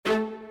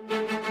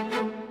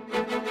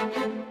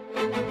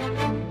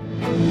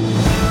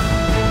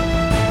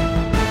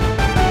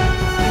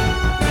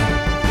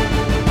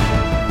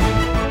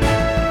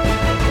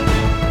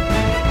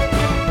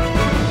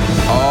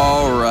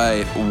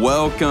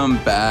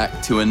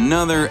back to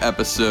another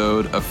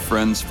episode of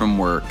Friends from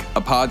Work,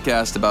 a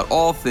podcast about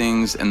all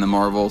things in the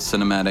Marvel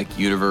Cinematic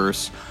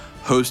Universe,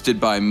 hosted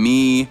by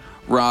me,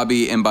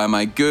 Robbie, and by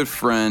my good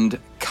friend,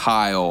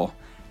 Kyle.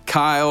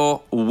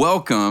 Kyle,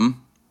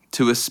 welcome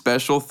to a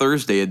special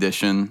Thursday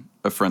edition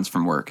of Friends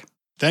from Work.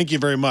 Thank you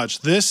very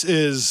much. This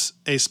is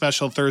a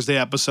special Thursday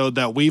episode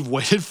that we've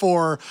waited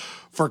for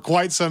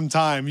quite some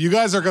time. You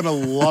guys are going to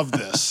love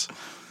this.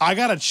 I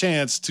got a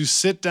chance to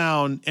sit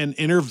down and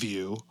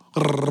interview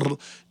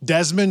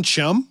Desmond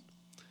Chum.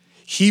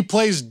 He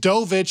plays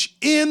Dovich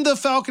in The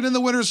Falcon and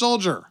the Winter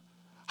Soldier.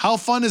 How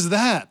fun is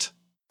that?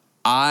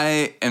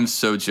 I am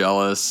so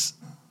jealous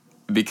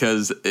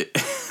because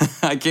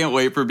I can't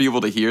wait for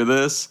people to hear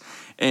this,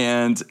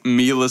 and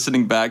me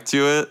listening back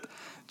to it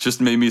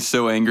just made me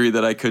so angry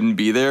that I couldn't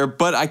be there.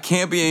 But I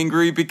can't be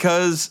angry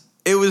because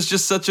it was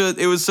just such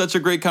a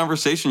great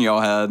conversation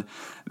y'all had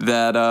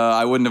that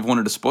I wouldn't have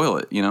wanted to spoil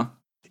it, you know?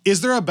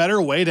 Is there a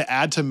better way to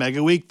add to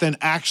Mega Week than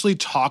actually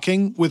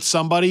talking with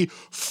somebody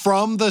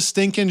from the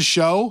stinking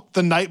show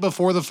the night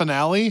before the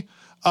finale?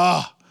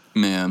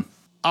 Man.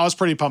 I was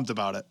pretty pumped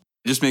about it.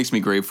 It just makes me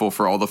grateful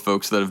for all the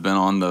folks that have been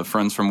on the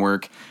Friends from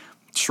Work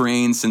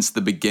train since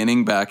the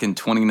beginning back in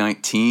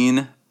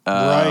 2019.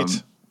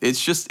 Right.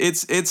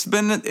 It's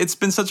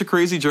been such a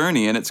crazy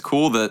journey, and it's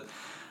cool that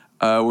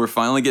we're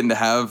finally getting to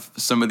have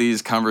some of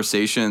these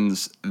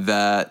conversations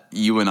that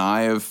you and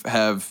I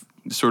have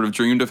sort of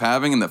dreamed of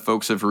having, and that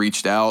folks have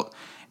reached out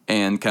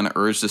and kind of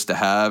urged us to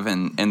have,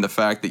 and the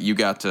fact that you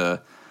got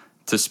to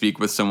speak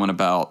with someone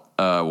about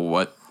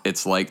what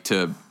it's like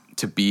to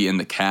be in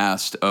the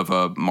cast of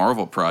a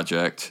Marvel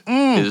project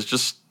is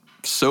just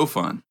so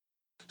fun.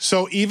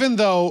 So even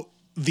though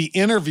the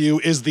interview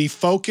is the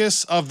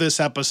focus of this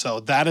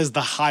episode, that is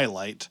the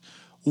highlight,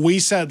 we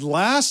said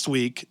last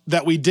week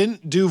that we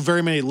didn't do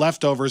very many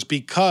leftovers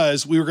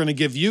because we were going to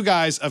give you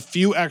guys a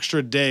few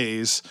extra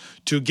days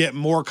to get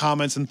more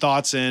comments and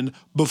thoughts in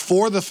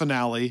before the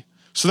finale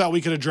so that we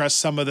could address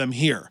some of them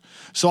here.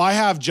 So I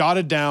have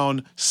jotted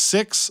down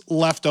 6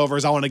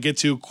 leftovers I want to get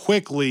to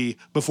quickly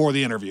before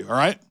the interview, all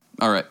right?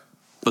 All right,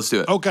 let's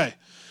do it. Okay.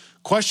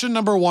 Question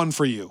number 1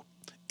 for you.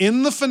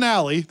 In the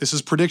finale, this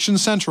is Prediction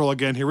Central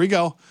again, here we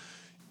go.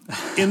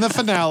 In the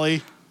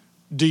finale,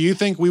 do you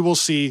think we will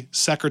see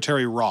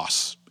Secretary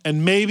Ross?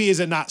 And maybe is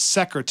it not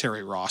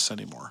Secretary Ross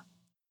anymore?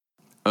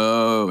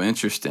 Oh,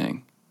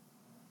 interesting.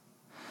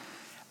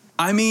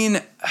 I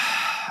mean,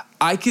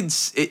 I could.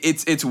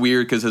 It's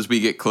weird because as we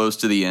get close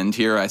to the end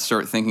here, I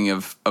start thinking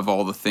of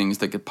all the things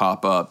that could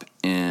pop up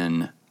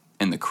in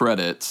the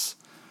credits,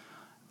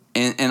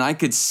 and I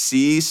could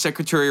see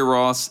Secretary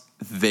Ross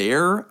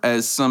there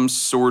as some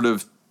sort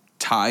of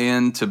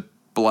tie-in to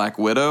Black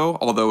Widow,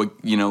 although,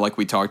 you know, like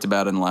we talked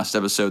about in the last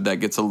episode, that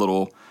gets a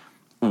little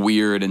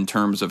weird in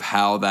terms of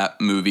how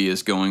that movie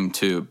is going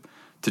to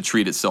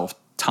treat itself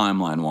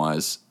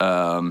timeline-wise.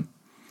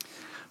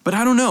 But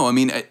I don't know. I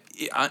mean,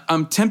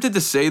 I'm tempted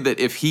to say that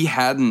if he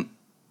hadn't,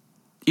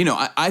 you know,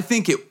 I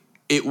think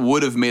it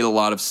would have made a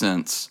lot of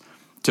sense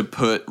to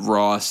put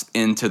Ross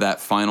into that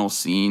final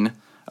scene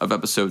of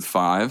episode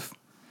 5.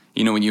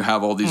 You know, when you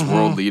have all these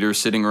world leaders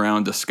sitting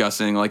around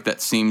discussing, like, that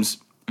seems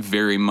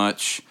very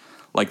much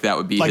like that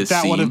would be his scene.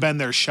 Like that would have been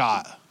their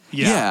shot.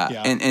 Yeah.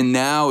 And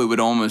now it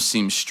would almost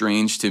seem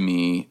strange to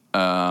me.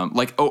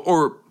 Like,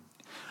 or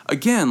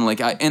again,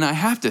 like, I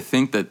have to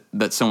think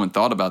that someone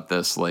thought about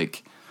this,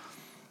 like,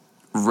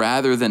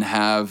 rather than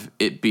have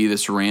it be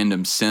this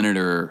random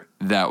senator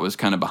that was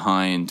kind of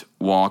behind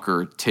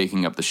Walker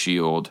taking up the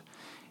shield,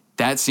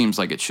 that seems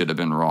like it should have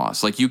been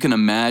Ross. Like, you can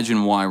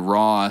imagine why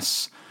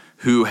Ross,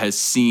 who has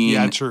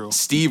seen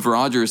Steve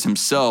Rogers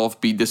himself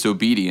be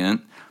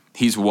disobedient,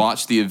 he's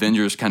watched the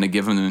Avengers kind of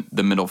give him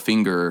the middle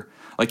finger.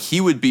 Like,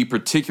 he would be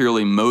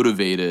particularly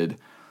motivated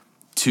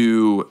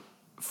to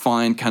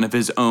find kind of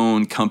his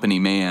own company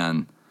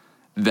man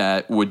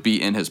that would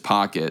be in his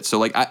pocket. So,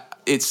 like,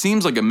 it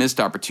seems like a missed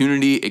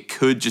opportunity. It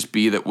could just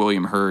be that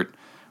William Hurt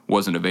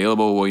wasn't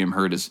available. William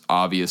Hurt is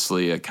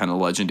obviously a kind of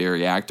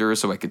legendary actor,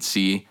 so I could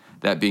see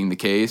that being the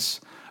case.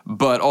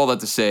 But all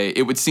that to say,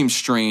 it would seem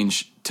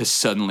strange to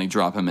suddenly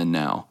drop him in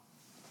now.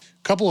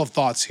 Couple of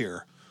thoughts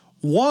here.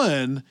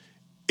 One,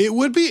 it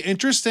would be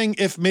interesting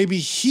if maybe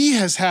he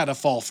has had a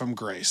fall from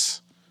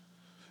grace,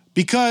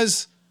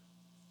 because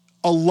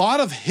a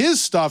lot of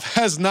his stuff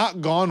has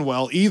not gone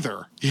well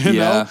either. You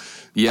know?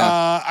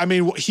 Yeah. I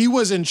mean, he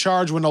was in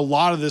charge when a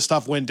lot of this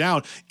stuff went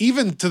down,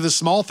 even to the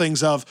small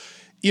things of,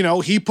 you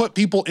know, he put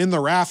people in the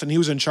raft and he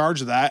was in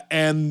charge of that.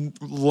 And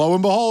lo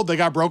and behold, they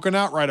got broken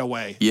out right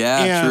away.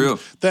 Yeah, and true.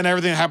 Then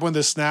everything happened with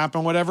the snap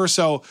and whatever.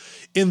 So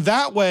in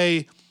that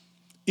way,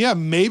 yeah,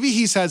 maybe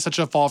he's had such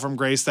a fall from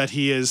grace that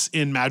he is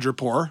in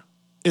Madripoor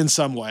in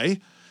some way.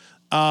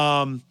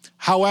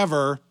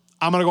 However,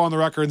 I'm going to go on the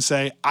record and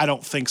say, I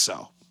don't think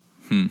so.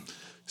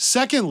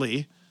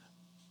 Secondly,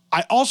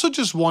 I also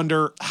just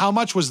wonder how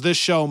much was this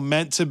show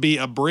meant to be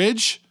a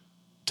bridge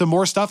to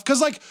more stuff? Because,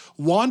 like,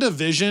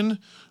 WandaVision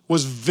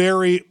was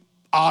very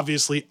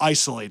obviously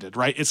isolated,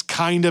 right? It's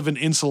kind of an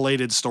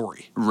insulated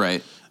story.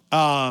 Right.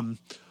 But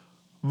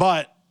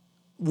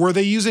were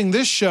they using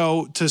this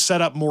show to set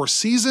up more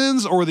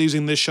seasons, or were they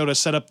using this show to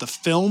set up the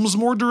films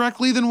more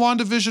directly than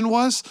WandaVision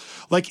was?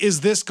 Like, is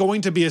this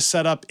going to be a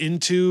setup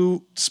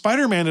into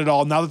Spider-Man at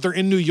all now that they're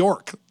in New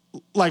York?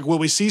 Like, will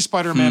we see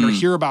Spider-Man or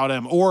hear about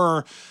him?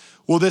 Or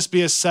will this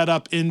be a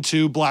setup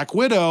into Black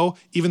Widow,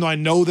 even though I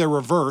know they're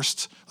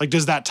reversed? Like,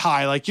 does that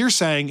tie, like you're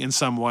saying, in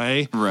some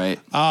way? Right.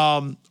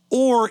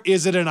 Or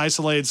is it an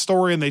isolated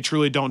story and they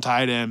truly don't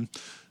tie it in?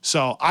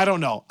 So I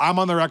don't know. I'm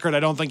on the record. I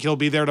don't think he'll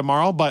be there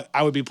tomorrow, but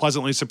I would be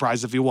pleasantly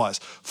surprised if he was.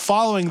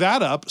 Following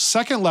that up,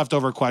 second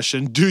leftover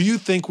question, do you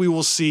think we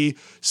will see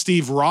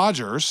Steve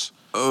Rogers?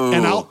 Oh.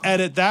 And I'll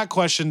edit that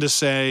question to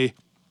say,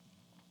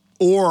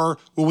 or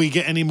will we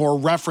get any more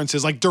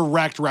references, like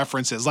direct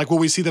references? Like, will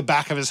we see the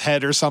back of his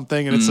head or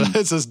something and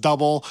it's this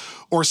double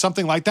or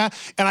something like that?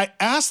 And I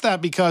asked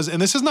that because,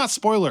 and this is not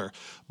spoiler,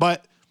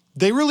 but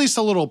they released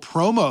a little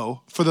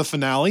promo for the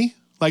finale,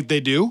 like they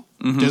do,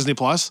 Disney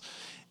Plus.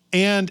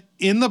 And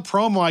in the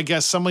promo, I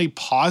guess somebody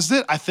paused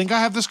it. I think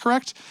I have this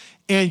correct.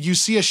 And you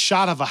see a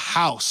shot of a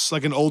house,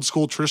 like an old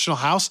school traditional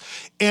house.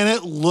 And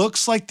it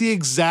looks like the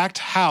exact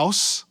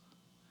house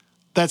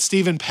that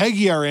Steve and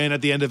Peggy are in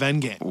at the end of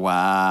Endgame.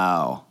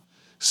 Wow.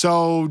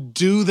 So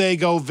do they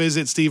go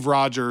visit Steve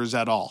Rogers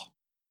at all?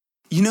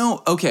 You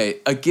know, okay,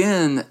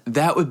 again,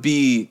 that would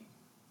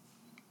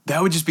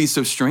just be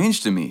so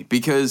strange to me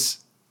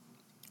because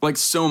like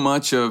so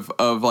much of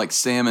like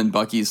Sam and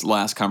Bucky's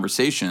last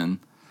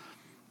conversation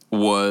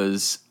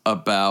was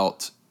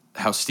about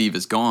how Steve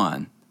is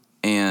gone.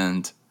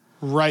 And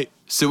right.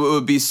 So it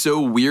would be so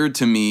weird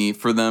to me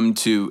for them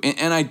to,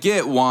 and I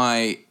get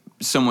why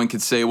someone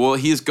could say, well,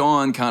 he's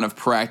gone kind of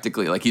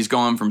practically, like he's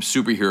gone from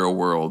superhero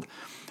world.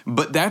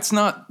 But that's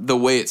not the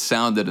way it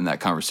sounded in that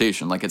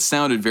conversation. Like it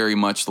sounded very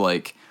much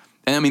like,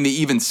 and I mean, they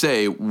even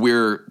say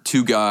we're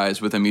two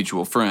guys with a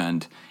mutual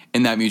friend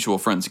and that mutual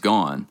friend's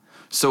gone.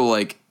 So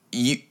like,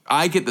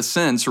 I get the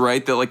sense,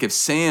 right, that like if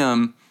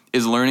Sam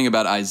is learning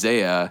about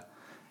Isaiah,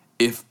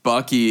 if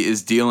Bucky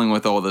is dealing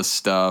with all this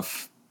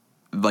stuff,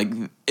 like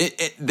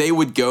they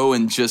would go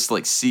and just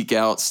like seek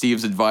out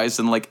Steve's advice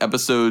in like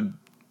episode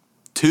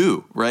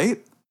 2,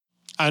 right?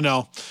 I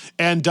know.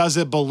 And does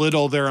it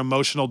belittle their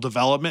emotional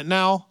development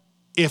now?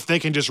 If they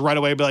can just right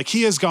away be like,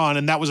 he is gone,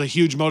 and that was a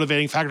huge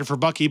motivating factor for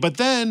Bucky, but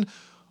then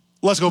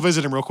let's go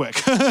visit him real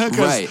quick.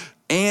 Right.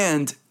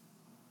 And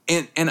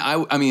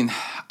I mean,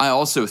 I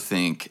also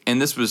think,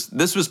 and this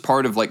was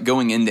part of like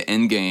going into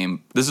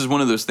Endgame, this is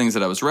one of those things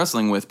that I was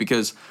wrestling with,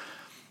 because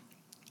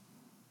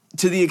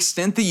to the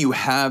extent that you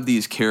have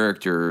these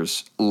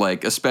characters,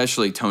 like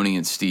especially Tony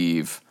and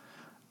Steve,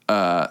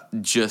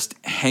 just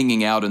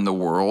hanging out in the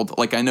world.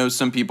 Like I know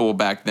some people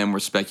back then were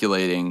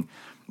speculating,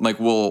 like,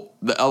 well,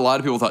 a lot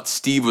of people thought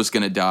Steve was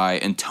going to die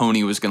and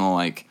Tony was going to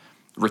like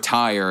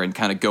retire and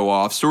kind of go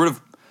off,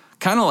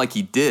 kind of like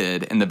he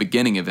did in the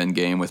beginning of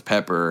Endgame with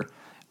Pepper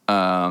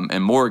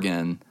and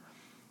Morgan.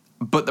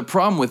 But the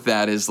problem with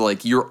that is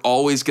like you're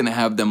always going to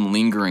have them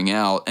lingering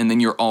out, and then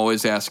you're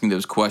always asking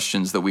those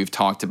questions that we've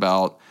talked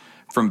about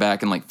from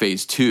back in like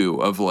phase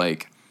 2 of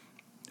like,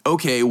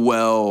 okay,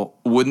 well,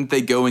 wouldn't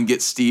they go and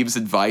get Steve's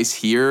advice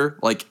here?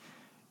 Like,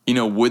 you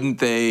know, wouldn't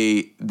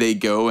they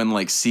go and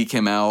like seek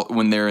him out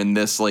when they're in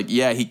this, like,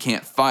 yeah, he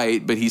can't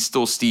fight, but he's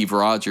still Steve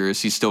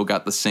Rogers. He's still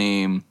got the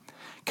same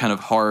kind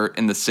of heart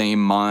and the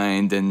same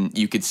mind, and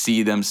you could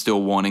see them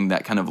still wanting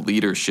that kind of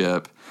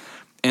leadership.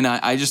 And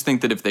I just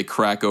think that if they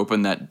crack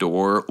open that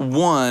door,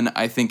 one,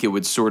 I think it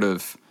would sort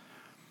of,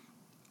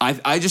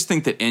 I just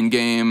think that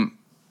Endgame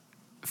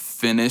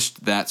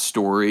finished that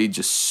story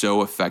just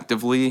so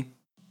effectively.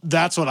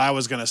 That's what I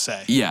was going to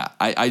say. Yeah,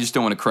 I just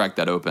don't want to crack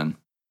that open.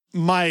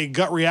 My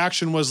gut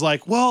reaction was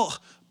like, well,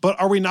 but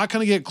are we not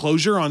going to get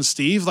closure on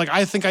Steve? Like,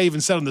 I think I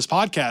even said on this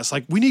podcast,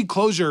 like, we need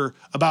closure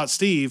about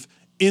Steve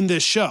in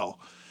this show.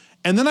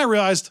 And then I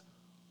realized,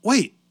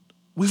 wait,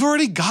 we've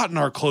already gotten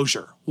our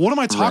closure. What am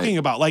I talking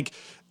about? Like,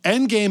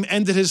 Endgame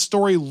ended his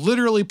story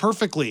literally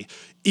perfectly.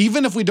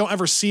 Even if we don't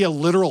ever see a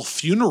literal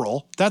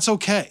funeral, that's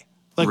okay.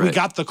 Like, we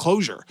got the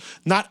closure.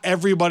 Not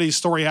everybody's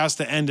story has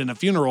to end in a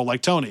funeral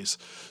like Tony's.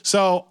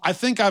 So I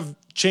think I've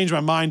changed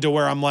my mind to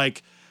where I'm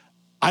like,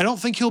 I don't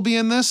think he'll be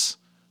in this.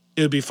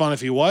 It would be fun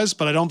if he was,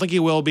 but I don't think he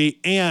will be,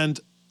 and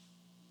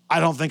I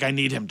don't think I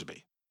need him to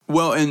be.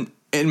 Well,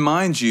 and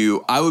mind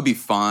you, I would be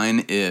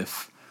fine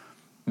if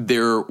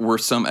there were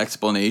some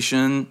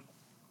explanation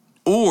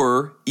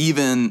or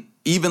even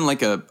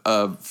like a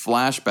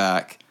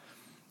flashback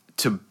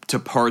to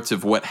parts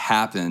of what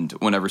happened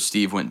whenever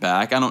Steve went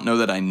back. I don't know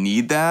that I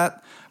need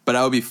that, but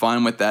I would be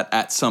fine with that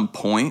at some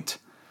point.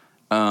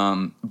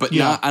 But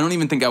I don't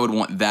even think I would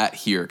want that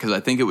here, because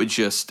I think it would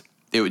shift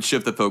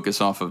the focus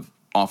off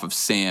of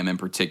Sam in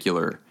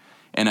particular.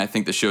 And I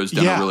think the show's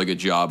done a really good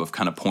job of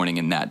kind of pointing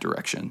in that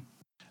direction.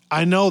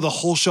 I know the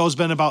whole show's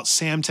been about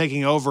Sam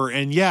taking over.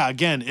 And yeah,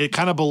 again, it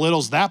kind of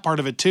belittles that part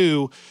of it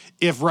too.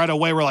 If right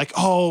away we're like,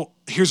 oh,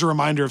 here's a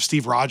reminder of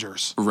Steve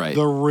Rogers. Right.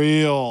 The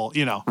real,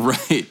 you know.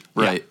 Right.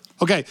 Yeah.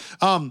 Okay.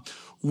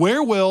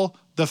 Where will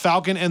the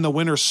Falcon and the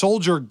Winter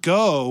Soldier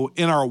go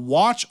in our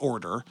watch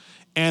order?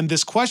 And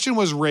this question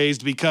was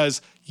raised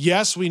because,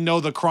 yes, we know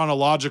the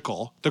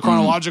chronological. The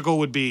chronological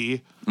would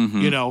be,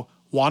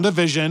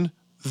 WandaVision,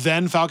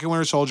 then Falcon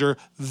Winter Soldier,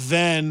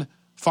 then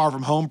Far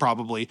From Home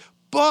probably.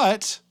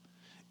 But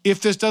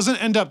if this doesn't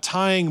end up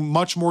tying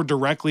much more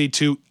directly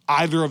to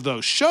either of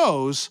those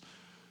shows,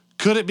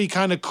 could it be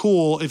kind of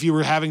cool if you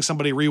were having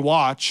somebody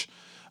rewatch?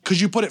 Could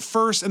you put it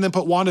first and then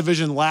put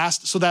WandaVision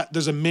last so that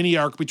there's a mini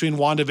arc between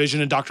WandaVision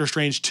and Doctor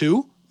Strange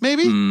 2,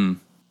 maybe?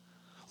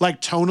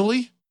 Like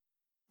tonally?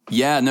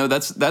 Yeah, no,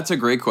 that's a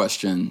great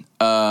question.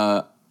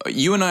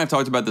 You and I have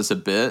talked about this a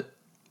bit.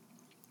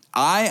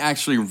 I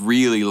actually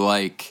really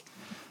like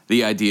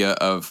the idea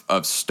of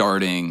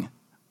starting,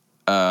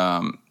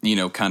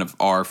 kind of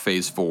our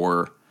Phase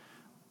 4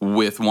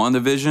 with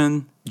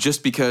WandaVision,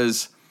 just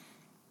because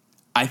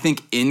I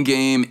think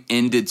Endgame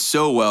ended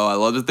so well. I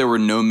love that there were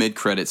no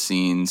mid-credit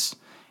scenes,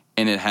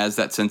 and it has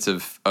that sense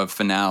of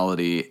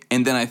finality.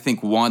 And then I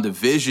think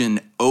WandaVision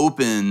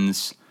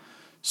opens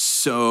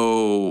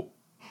so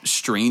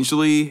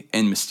strangely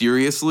and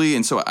mysteriously.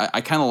 And so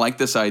I kind of like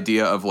this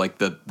idea of like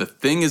the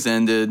thing is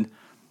ended,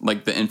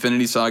 like the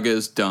Infinity Saga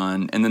is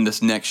done, and then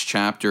this next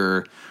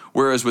chapter.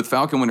 Whereas with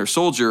Falcon Winter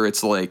Soldier,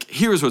 it's like,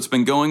 here's what's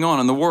been going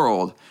on in the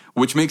world,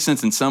 which makes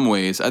sense in some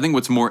ways. I think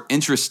what's more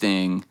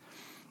interesting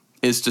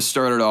is to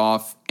start it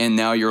off, and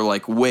now you're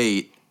like,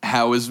 wait,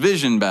 how is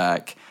Vision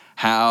back?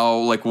 How,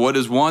 like, what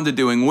is Wanda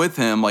doing with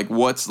him? Like,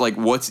 what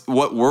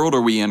world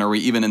are we in? Are we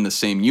even in the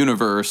same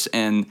universe?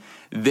 And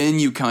then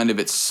you kind of,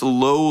 it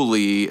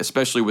slowly,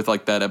 especially with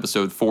like that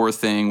episode 4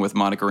 thing with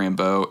Monica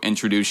Rambeau,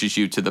 introduces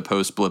you to the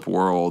post-blip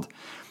world.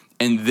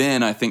 And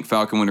then I think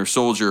Falcon Winter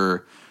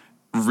Soldier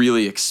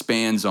really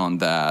expands on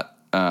that.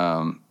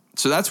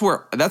 So that's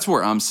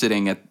where I'm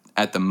sitting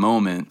at the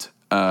moment.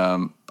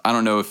 I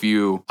don't know if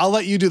you... I'll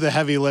let you do the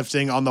heavy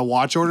lifting on the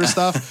watch order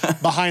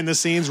stuff. Behind the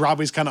scenes,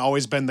 Robbie's kind of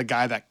always been the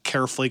guy that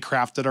carefully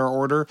crafted our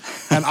order,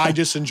 and I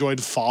just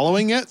enjoyed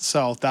following it,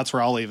 so that's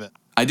where I'll leave it.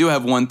 I do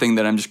have one thing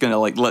that I'm just going to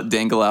like let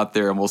dangle out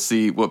there, and we'll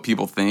see what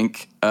people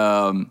think.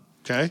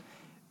 Okay.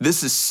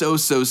 This is so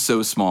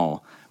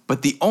small,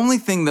 but the only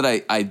thing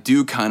that I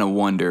do kind of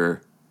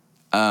wonder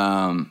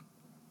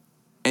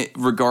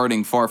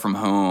regarding Far From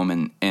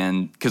Home,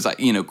 and because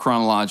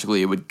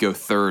chronologically it would go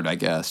third, I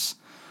guess.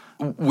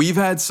 We've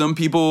had some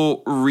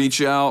people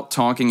reach out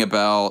talking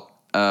about,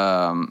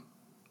 how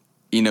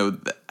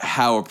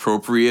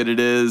appropriate it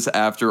is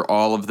after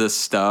all of this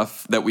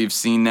stuff that we've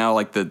seen now,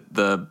 like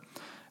the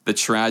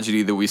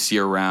tragedy that we see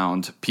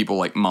around people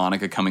like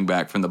Monica coming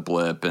back from the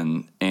blip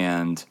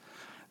and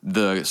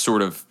the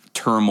sort of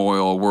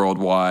turmoil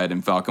worldwide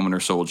in Falcon Winter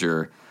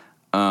Soldier.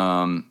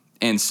 And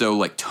so,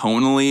 like,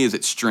 tonally, is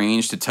it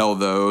strange to tell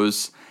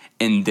those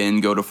and then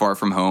go to Far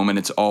From Home, and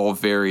it's all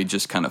very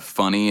just kind of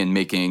funny and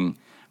making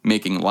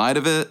light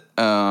of it.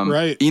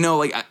 Right.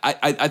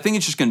 I think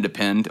it's just going to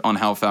depend on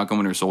how Falcon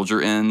Winter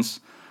Soldier ends.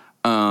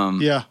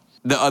 Yeah.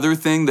 The other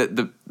thing that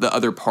the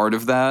other part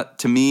of that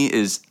to me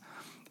is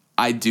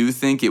I do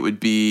think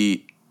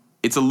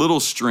it's a little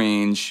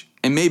strange,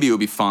 and maybe it would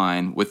be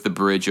fine with the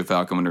bridge of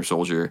Falcon Winter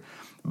Soldier.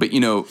 But,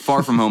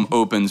 Far From Home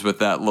opens with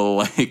that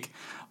little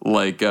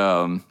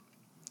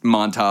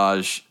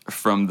montage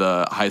from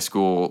the high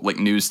school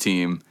news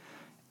team,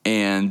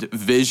 and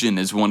Vision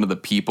is one of the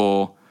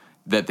people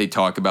that they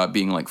talk about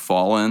being like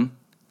fallen.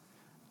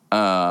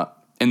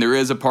 And there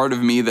is a part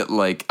of me that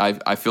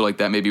I feel like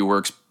that maybe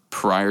works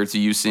prior to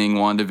you seeing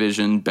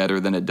WandaVision better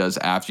than it does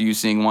after you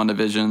seeing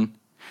WandaVision.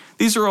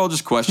 These are all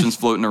just questions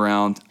floating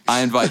around.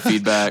 I invite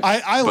feedback.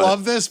 I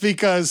love this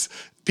because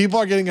people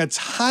are getting a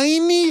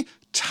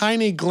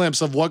tiny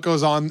glimpse of what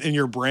goes on in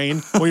your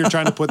brain when you're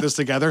trying to put this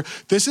together.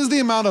 This is the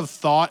amount of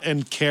thought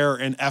and care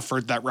and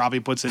effort that Robbie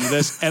puts into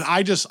this, and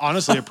I just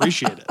honestly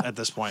appreciate it at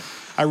this point.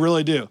 I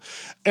really do.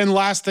 And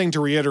last thing to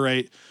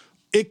reiterate,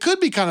 it could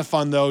be kind of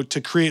fun, though,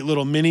 to create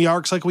little mini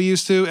arcs like we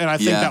used to, and I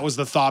think that was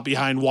the thought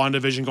behind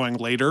WandaVision going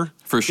later.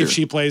 For sure. If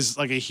she plays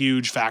like a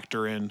huge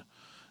factor in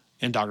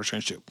Doctor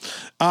Strange 2.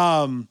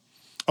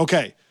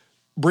 Okay,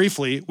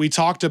 briefly, we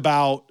talked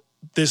about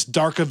this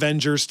Dark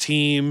Avengers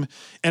team,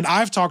 and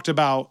I've talked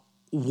about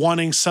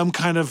wanting some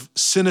kind of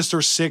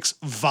Sinister Six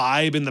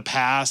vibe in the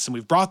past, and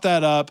we've brought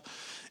that up.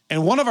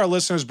 And one of our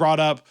listeners brought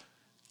up,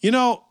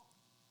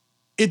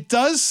 it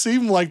does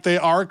seem like they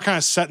are kind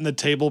of setting the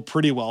table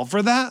pretty well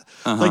for that.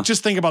 Uh-huh. Like,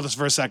 just think about this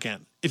for a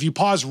second. If you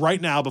pause right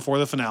now before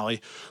the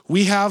finale,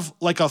 we have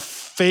like a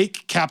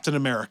fake Captain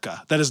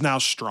America that is now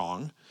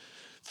strong.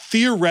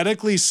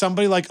 Theoretically,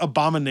 somebody like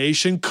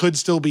Abomination could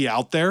still be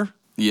out there.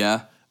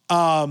 Yeah.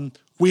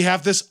 We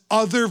have this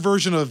other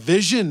version of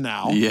Vision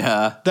now.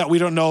 Yeah. That we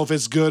don't know if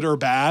it's good or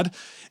bad.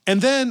 And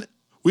then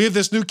we have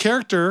this new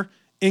character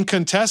in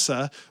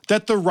Contessa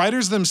that the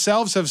writers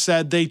themselves have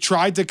said they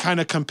tried to kind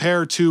of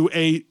compare to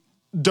a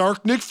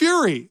dark Nick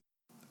Fury.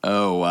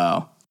 Oh,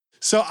 wow.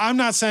 So I'm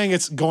not saying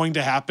it's going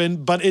to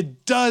happen, but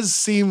it does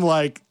seem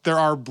like there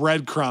are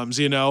breadcrumbs,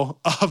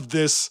 of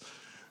this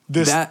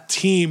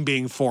team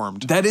being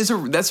formed.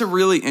 That's a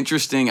really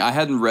interesting, I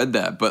hadn't read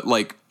that, but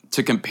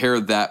to compare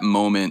that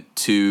moment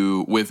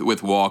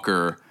with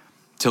Walker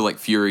like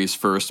Fury's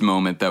first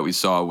moment that we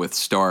saw with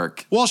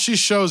Stark. Well, she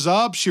shows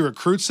up, she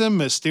recruits him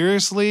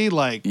mysteriously.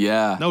 Like,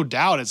 Yeah. no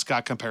doubt it's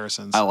got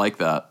comparisons. I like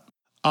that.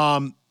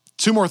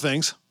 Two more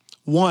things.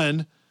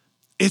 One,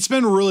 it's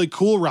been really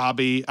cool,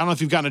 Robbie. I don't know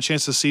if you've gotten a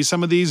chance to see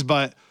some of these,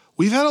 but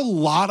we've had a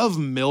lot of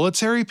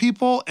military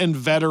people and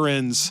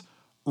veterans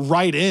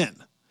write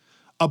in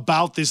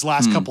about these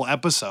last couple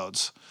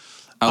episodes.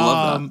 I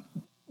love that.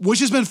 Which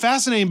has been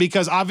fascinating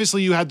because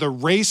obviously you had the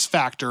race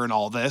factor in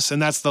all this,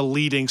 and that's the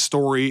leading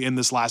story in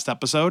this last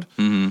episode.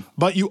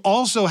 But you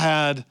also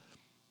had,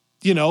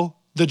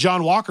 the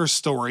John Walker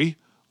story,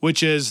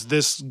 which is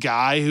this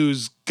guy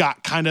who's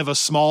got kind of a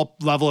small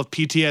level of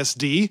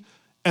PTSD,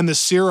 and the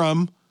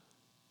serum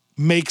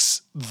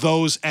makes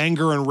those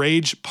anger and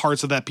rage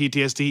parts of that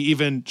PTSD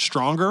even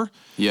stronger.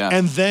 Yeah.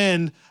 And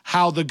then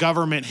how the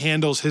government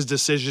handles his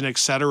decision, et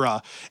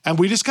cetera. And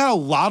we just got a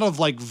lot of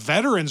like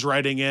veterans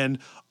writing in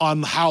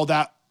on how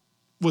that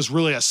was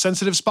really a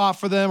sensitive spot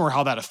for them, or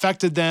how that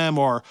affected them,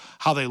 or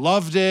how they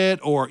loved it,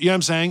 or, you know what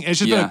I'm saying? It's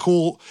just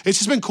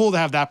been cool to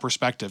have that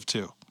perspective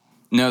too.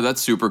 No,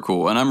 that's super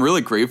cool. And I'm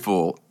really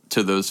grateful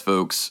to those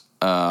folks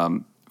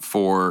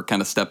for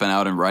kind of stepping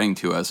out and writing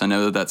to us. I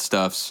know that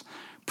stuff's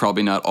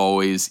probably not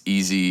always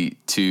easy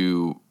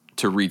to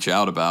reach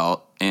out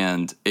about.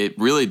 And it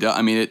really does.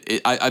 I mean,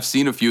 I've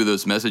seen a few of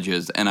those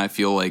messages, and I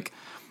feel like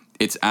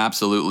it's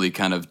absolutely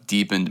kind of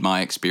deepened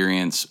my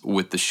experience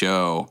with the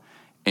show.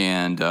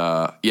 And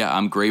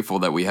I'm grateful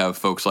that we have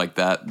folks like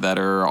that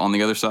are on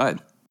the other side.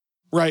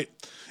 Right.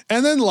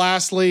 And then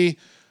lastly,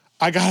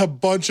 I got a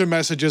bunch of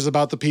messages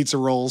about the pizza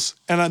rolls.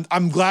 And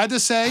I'm glad to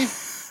say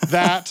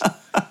that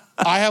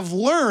I have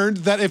learned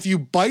that if you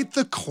bite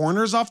the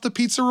corners off the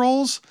pizza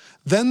rolls,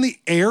 then the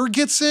air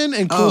gets in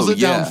and cools it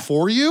down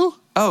for you.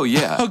 Oh,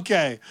 yeah.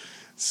 Okay.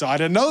 So I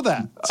didn't know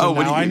that. So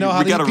now I know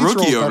how to eat pizza rolls. We got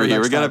a rookie over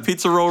here. We got a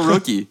pizza roll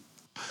rookie.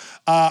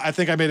 I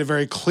think I made it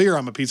very clear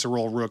I'm a pizza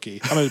roll rookie.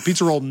 I'm a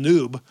pizza roll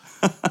noob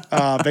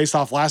based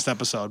off last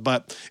episode.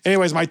 But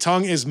anyways, my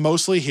tongue is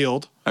mostly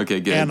healed. Okay,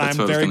 good. And I'm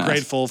very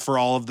grateful for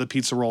all of the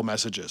pizza roll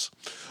messages.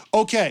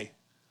 Okay.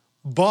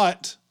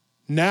 But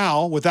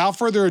now, without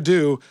further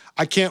ado,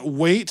 I can't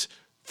wait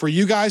for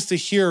you guys to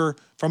hear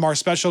from our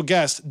special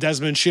guest,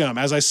 Desmond Chiam.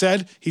 As I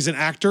said, he's an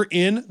actor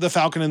in The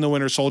Falcon and the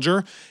Winter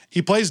Soldier.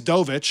 He plays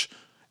Dovich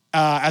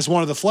as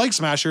one of the Flag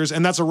Smashers,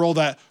 and that's a role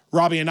that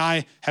Robbie and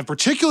I have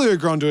particularly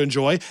grown to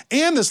enjoy.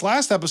 And this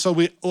last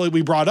episode,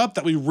 we brought up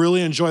that we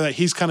really enjoy that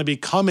he's kind of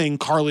becoming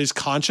Carly's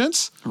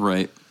conscience.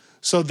 Right.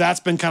 So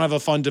that's been kind of a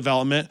fun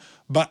development,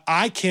 but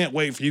I can't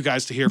wait for you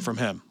guys to hear from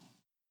him.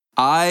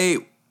 I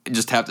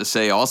just have to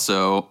say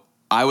also,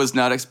 I was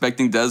not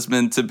expecting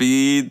Desmond to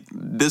be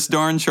this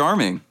darn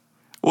charming.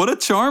 What a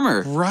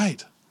charmer.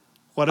 Right.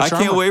 What a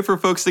charmer. I can't wait for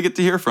folks to get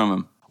to hear from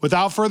him.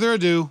 Without further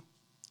ado,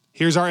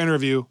 here's our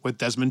interview with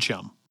Desmond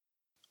Chiam.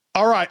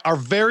 All right, our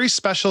very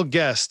special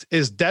guest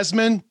is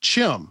Desmond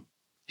Chiam.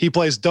 He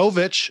plays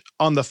Dovich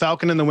on The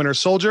Falcon and the Winter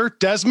Soldier.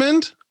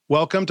 Desmond,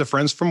 welcome to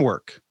Friends from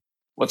Work.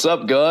 What's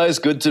up, guys?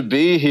 Good to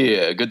be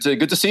here. Good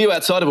to see you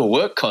outside of a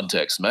work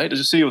context, mate. I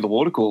just see you with the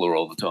water cooler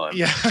all the time.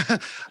 Yeah.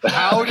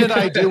 How did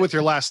I do with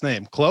your last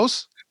name?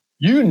 Close?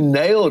 You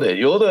nailed it.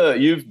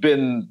 You've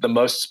been the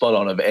most spot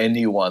on of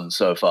anyone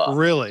so far.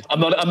 Really?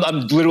 I'm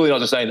literally not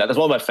just saying that. That's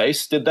why my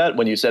face did that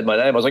when you said my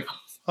name. I was like,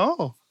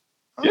 oh.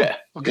 Yeah.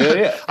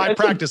 Okay. Yeah. I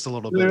practiced a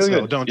little bit,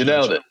 so don't you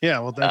judge. nailed it. Yeah,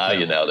 well, thank you.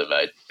 You nailed it,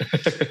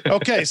 mate.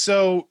 Okay,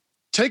 so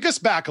take us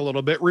back a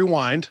little bit,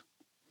 rewind.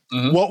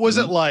 Mm-hmm. What was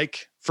it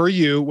like for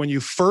you when you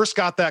first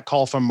got that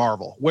call from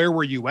Marvel? Where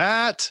were you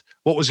at?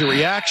 What was your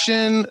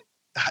reaction?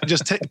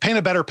 Just paint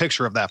a better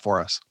picture of that for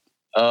us.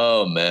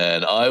 Oh,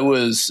 man. I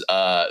was,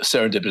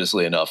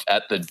 serendipitously enough,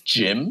 at the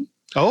gym.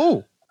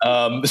 Oh.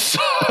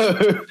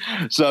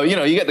 So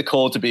you get the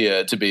call to be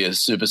a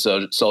super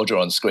soldier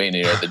on screen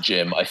here at the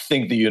gym. I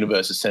think the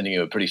universe is sending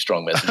you a pretty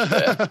strong message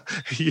there.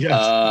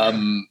 Yes.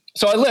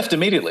 So I left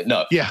immediately.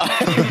 No. Yeah.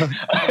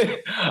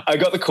 I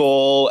got the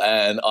call,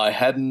 and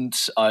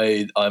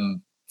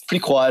I'm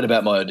pretty quiet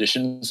about my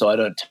audition, so I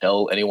don't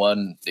tell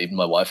anyone, even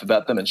my wife,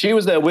 about them. And she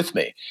was there with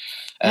me.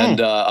 And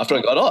after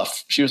I got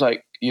off, she was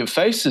like, "Your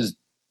face is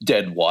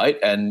dead white,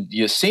 and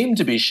you seem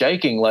to be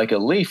shaking like a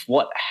leaf.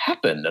 What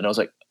happened?" And I was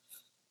like,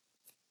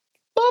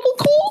 "Marvel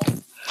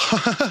called."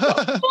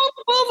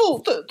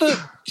 Marvel.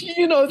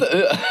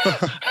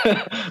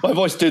 My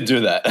voice did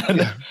do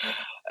that.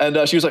 And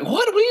she was like,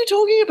 what are you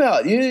talking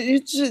about?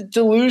 It's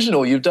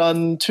delusional. You've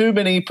done too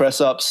many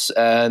press ups,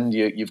 and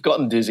you've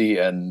gotten dizzy,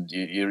 and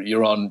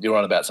you're on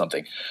about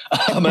something.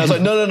 And I was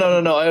like, no.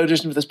 I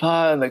auditioned for this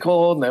part, and they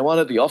called, and they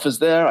wanted, the offer's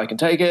there. I can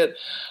take it.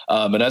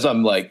 And as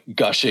I'm like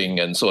gushing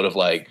and sort of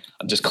like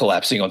I'm just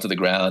collapsing onto the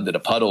ground in a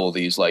puddle,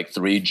 these like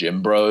three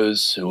gym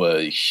bros who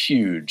are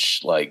huge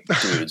like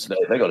dudes.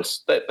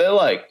 They're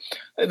like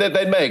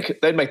they'd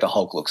make the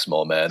Hulk look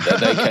small, man.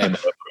 They came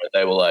over and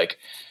they were like,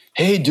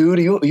 "Hey, dude,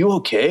 are you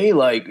okay?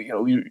 Like,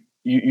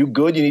 you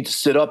good? You need to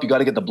sit up. You got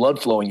to get the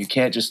blood flowing. You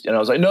can't just." And I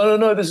was like,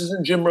 no, this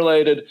isn't gym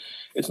related.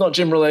 It's not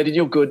gym related.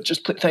 You're good.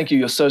 Just thank you.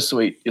 You're so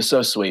sweet. You're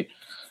so sweet.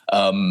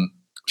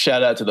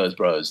 shout out to those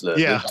bros, the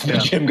Yeah.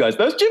 gym guys.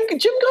 Those gym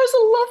guys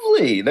are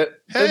lovely. They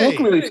look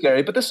really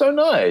scary, but they're so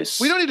nice.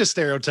 We don't need to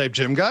stereotype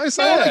gym guys.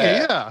 I like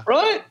it, yeah.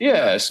 Right?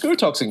 Yeah. Screw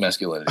toxic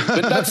masculinity.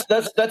 But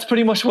that's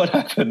pretty much what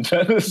happened.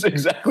 That's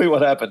exactly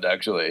what happened,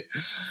 actually.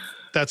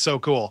 That's so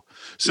cool.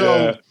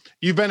 So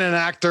you've been an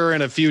actor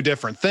in a few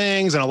different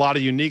things and a lot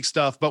of unique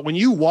stuff. But when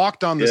you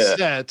walked on the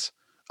set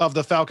of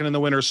The Falcon and the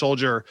Winter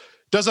Soldier,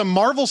 does a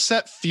Marvel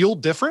set feel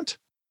different?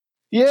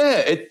 Yeah,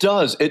 it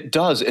does. It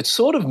does. It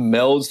sort of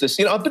melds this.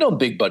 You know, I've been on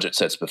big budget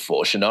sets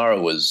before.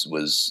 Shannara was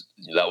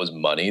that was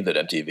money that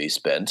MTV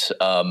spent.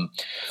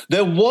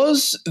 There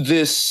was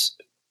this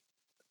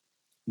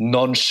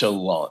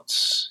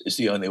nonchalance is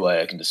the only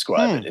way I can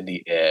describe it in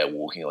the air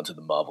walking onto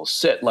the Marvel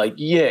set. Like,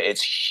 yeah,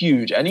 it's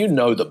huge. And you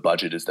know the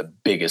budget is the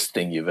biggest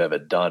thing you've ever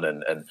done.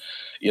 And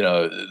you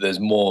know, there's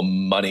more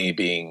money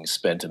being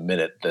spent a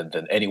minute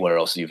than anywhere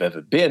else you've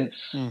ever been.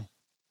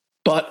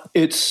 But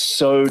it's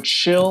so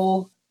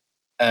chill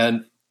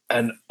and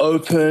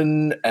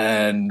open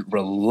and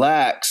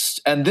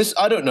relaxed. And this,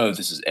 I don't know if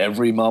this is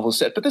every Marvel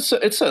set, but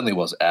it certainly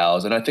was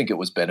ours. And I think it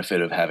was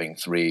benefit of having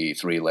three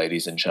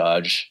ladies in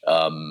charge.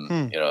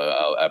 You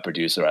know, our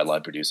producer, our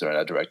line producer, and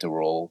our director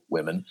were all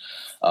women.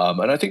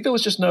 And I think there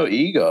was just no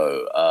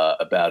ego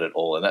about it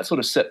all. And that sort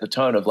of set the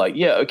tone of like,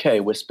 yeah, okay,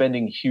 we're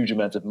spending huge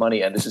amounts of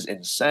money and this is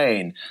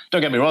insane.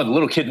 Don't get me wrong, the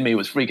little kid in me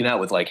was freaking out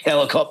with like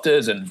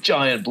helicopters and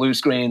giant blue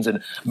screens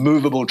and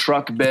movable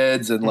truck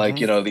beds and like,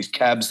 you know, these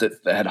cabs that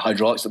had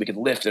hydraulics that we could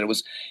lift. And it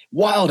was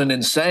wild and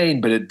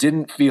insane, but it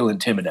didn't feel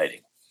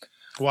intimidating.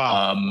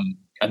 Wow.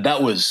 And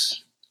that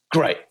was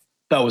great.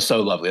 That was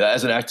so lovely.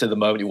 As an actor, the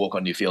moment you walk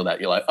on, you feel that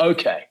you're like,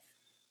 okay,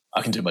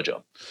 I can do my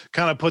job.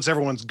 Kind of puts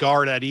everyone's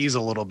guard at ease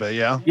a little bit,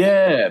 yeah?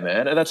 Yeah,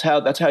 man. And that's how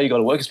you got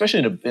to work,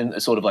 especially in a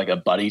sort of like a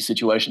buddy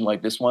situation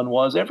like this one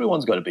was.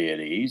 Everyone's got to be at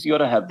ease. You got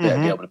to have be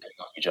able to pick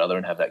on each other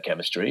and have that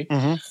chemistry.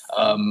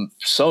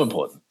 So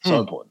important. So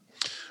important.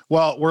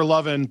 Well, we're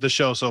loving the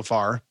show so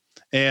far.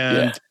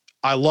 And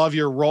I love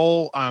your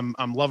role. I'm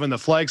loving the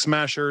Flag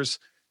Smashers.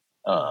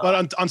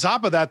 But on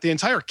top of that, the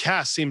entire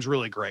cast seems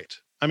really great.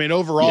 I mean,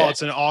 overall,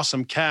 it's an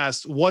awesome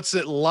cast. What's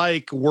it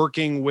like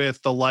working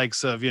with the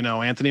likes of, you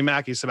know, Anthony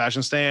Mackie,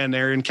 Sebastian Stan,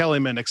 Arian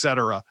Kellyman, et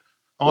cetera?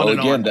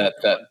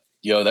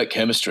 That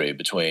chemistry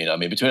between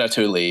our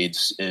two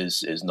leads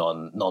is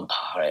non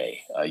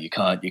pare. You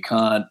can't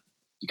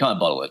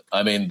bottle it.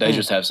 I mean, they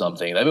just have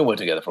something. They've been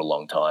working together for a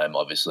long time,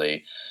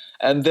 obviously.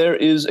 And there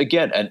is,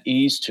 again, an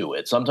ease to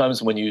it.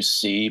 Sometimes when you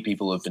see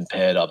people who've been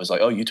paired up, it's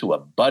like, oh, you two are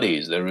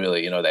buddies. They're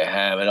really, you know, they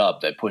ham it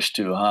up. They push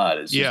too hard.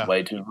 It's just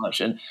way too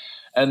much.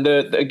 And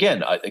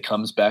again, it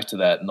comes back to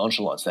that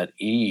nonchalance, that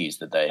ease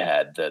that they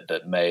had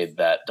that made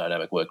that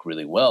dynamic work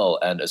really well.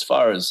 And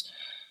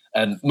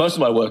most of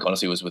my work,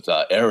 honestly, was with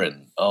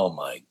Erin. Oh,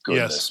 my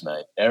goodness,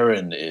 mate.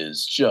 Erin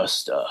is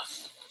just a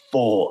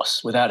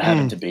force without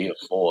having to be a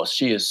force.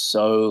 She is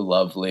so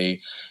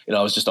lovely. You know,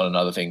 I was just on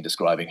another thing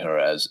describing her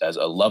as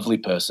a lovely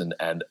person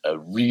and a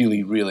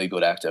really, really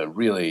good actor, a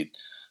really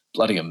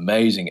bloody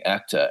amazing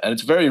actor. And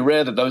it's very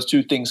rare that those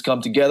two things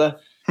come together.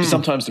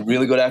 Sometimes the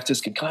really good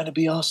actors can kind of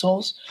be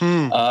assholes.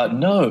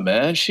 No,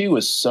 man, she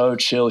was so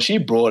chill. She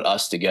brought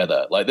us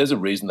together. Like, there's a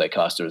reason they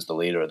cast her as the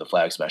leader of the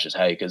Flag Smashers.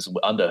 Hey, because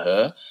under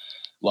her,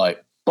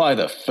 like, by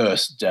the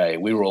first day,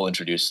 we were all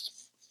introduced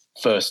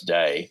first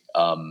day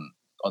on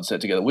set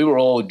together. We were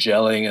all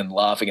gelling and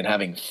laughing and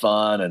having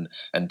fun.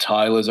 And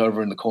Tyler's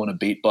over in the corner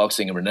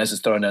beatboxing, and Renes's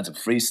throwing out some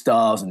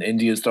freestyles, and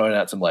India's throwing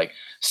out some like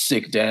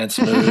sick dance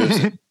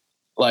moves.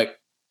 Like,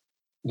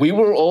 we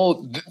were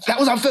all. That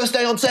was our first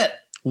day on set.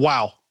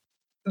 Wow.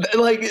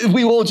 Like,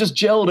 we all just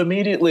gelled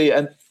immediately,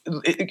 and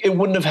it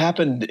wouldn't have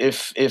happened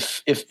if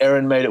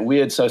Erin made it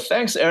weird. So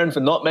thanks, Erin,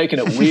 for not making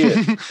it weird.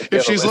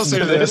 If she's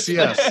listening to this,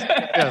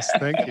 yes,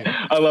 thank you.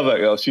 I love that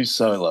girl. She's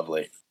so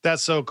lovely.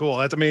 That's so cool.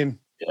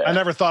 I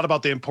never thought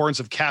about the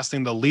importance of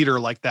casting the leader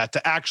like that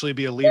to actually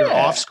be a leader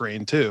off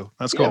screen too.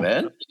 That's cool,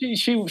 man.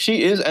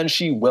 She is, and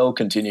she will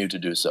continue to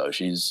do so.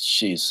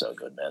 She's so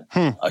good,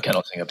 man. I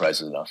cannot sing her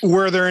praises enough.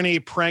 Were there any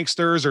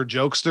pranksters or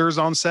jokesters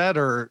on set,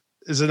 or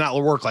does it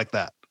not work like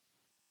that?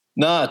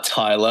 Nah,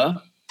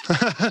 Tyler.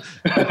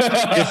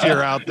 If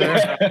you're out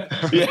there.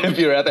 If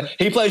you're out there.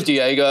 He plays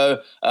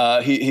Diego.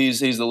 He's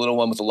the little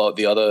one with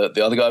the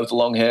other guy with the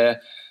long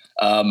hair.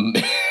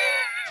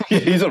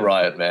 He's a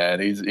riot, man.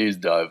 He's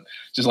dope.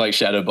 Just like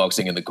shadow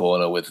boxing in the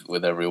corner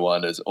with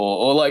everyone,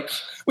 or like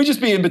we'd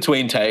just be in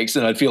between takes,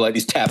 and I'd feel like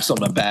these taps on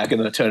my back, and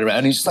then I turn around,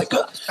 and he's just like,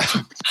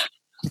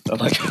 I'm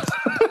like,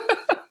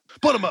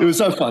 put him up. It was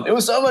so fun. It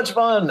was so much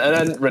fun, and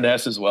then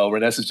Renes as well.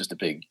 Renes is just a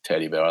big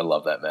teddy bear. I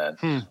love that man.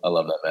 I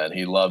love that man.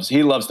 He loves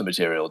the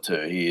material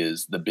too. He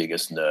is the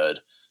biggest nerd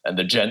and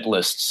the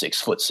gentlest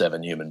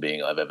 6'7" human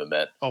being I've ever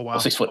met. Oh, wow. Or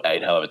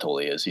 6'8", however tall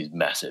he is. He's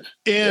massive.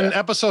 In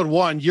episode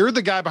 1, you're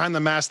the guy behind the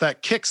mask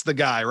that kicks the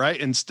guy, right?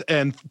 And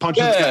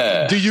punches the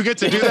guy. Do you get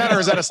to do that, or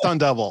is that a stunt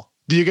double?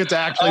 Do you get to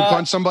actually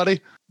punch somebody?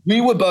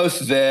 We were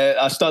both there.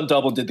 Our stunt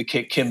double did the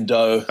kick, Kim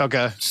Do.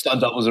 Okay. Stunt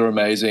doubles are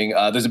amazing.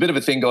 There's a bit of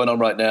a thing going on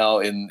right now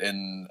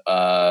in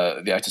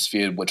the actor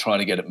sphere. We're trying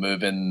to get it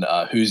moving.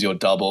 Who's your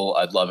double?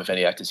 I'd love if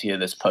any actors hear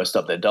this post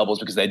up their doubles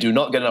because they do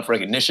not get enough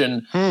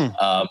recognition.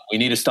 We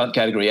need a stunt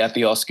category at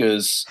the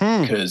Oscars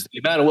because the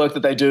amount of work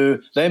that they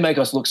do, they make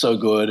us look so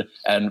good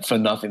and for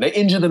nothing. They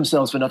injure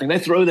themselves for nothing. They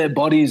throw their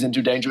bodies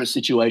into dangerous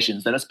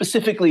situations that are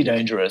specifically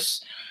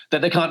dangerous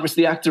that they can't risk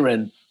the actor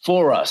in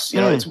for us. You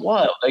know, it's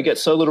wild. They get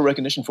so little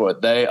recognition for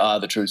it. They are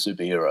the true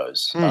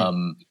superheroes.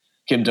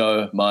 Kim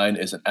Do, mine,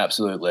 is an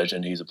absolute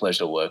legend. He's a pleasure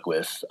to work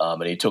with.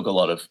 And he took a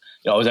lot of,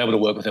 I was able to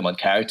work with him on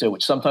character,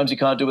 which sometimes you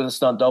can't do with a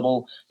stunt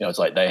double. It's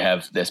like they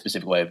have their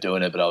specific way of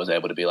doing it, but I was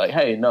able to be like,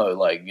 hey, no,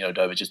 like,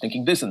 Dova's just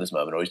thinking this in this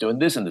moment, or he's doing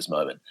this in this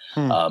moment.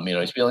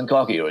 He's feeling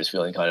cocky, or he's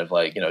feeling kind of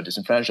like,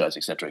 disenfranchised,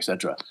 et cetera, et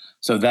cetera.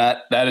 So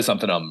that is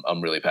something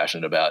I'm really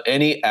passionate about.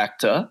 Any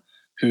actor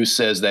who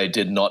says they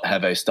did not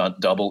have a stunt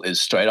double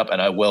is straight up,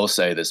 and I will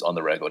say this on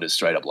the record, is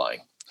straight up lying,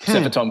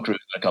 except for Tom Cruise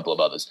and a couple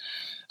of others.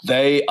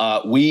 They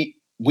are,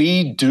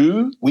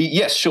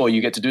 yes, sure,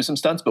 you get to do some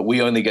stunts, but we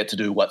only get to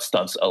do what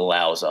stunts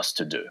allows us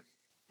to do.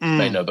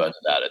 Made no bones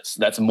about it.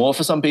 That's more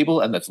for some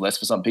people and that's less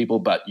for some people,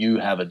 but you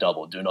have a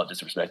double. Do not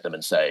disrespect them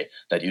and say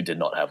that you did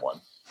not have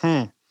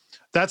one.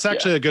 That's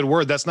actually a good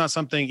word. That's not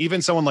something,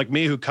 even someone like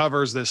me who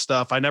covers this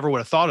stuff, I never would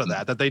have thought of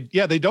that they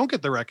don't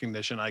get the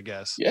recognition, I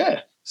guess.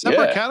 Yeah.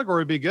 Separate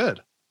category would be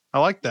good. I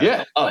like that.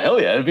 Yeah. Oh,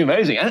 hell yeah. It'd be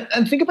amazing.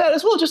 And think about it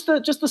as well, just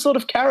the sort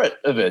of carrot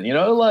of it,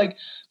 like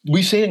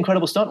we see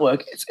incredible stunt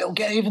work. It'll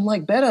get even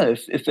like better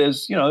if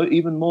there's,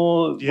 even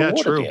more. Yeah,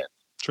 true.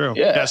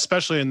 Yeah.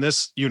 Especially in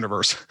this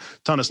universe.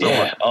 Ton of stuff.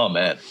 Yeah. Oh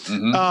man.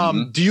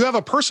 Do you have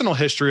a personal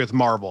history with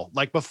Marvel,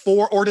 like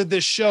before, or did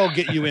this show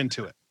get you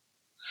into it?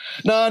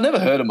 No, I never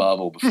heard of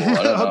Marvel before.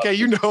 I don't okay,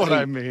 you know what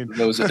I mean.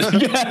 No,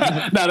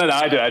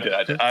 I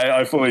did.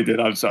 I fully did.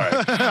 I'm sorry.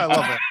 I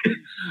love it.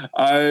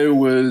 I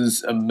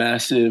was a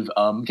massive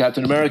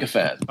Captain America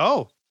fan.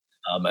 Oh.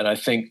 And I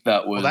think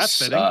that was, that's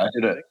fitting.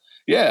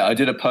 I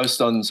did a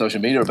post on social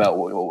media about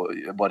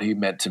what he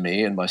meant to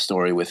me and my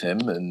story with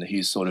him. And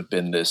he's sort of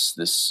been this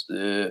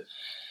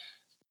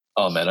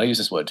oh man, I use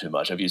this word too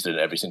much. I've used it in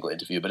every single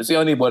interview, but it's the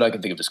only word I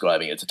can think of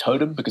describing it. It's a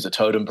totem, because a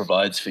totem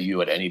provides for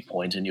you at any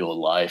point in your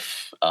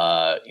life.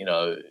 Not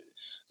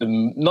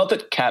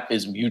that Cap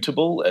is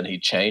mutable and he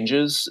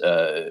changes,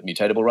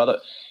 mutatable rather.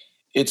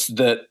 It's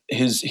that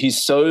he's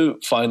so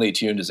finely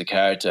tuned as a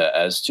character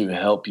as to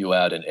help you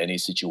out in any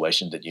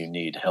situation that you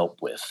need help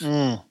with.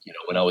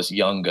 When I was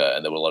younger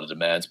and there were a lot of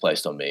demands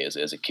placed on me as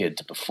a kid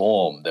to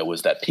perform, there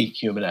was that peak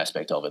human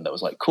aspect of it that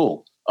was like,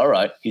 cool, all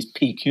right, he's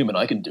peak human,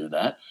 I can do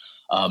that.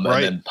 And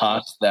then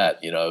past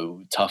that,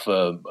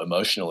 tougher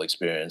emotional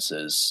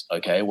experiences.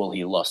 Okay, well,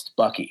 he lost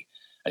Bucky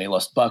and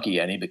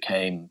he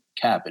became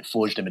Cap. It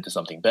forged him into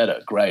something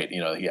better. Great.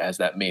 He has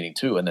that meaning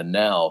too. And then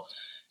now,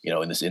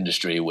 in this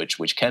industry,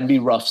 which can be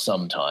rough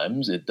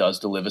sometimes, it does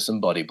deliver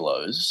some body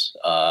blows.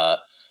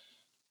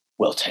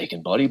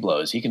 Taking body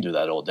blows, he can do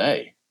that all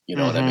day. You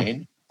know what I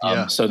mean?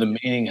 So the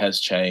meaning has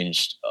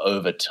changed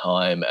over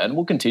time and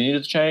will continue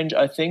to change,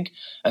 I think.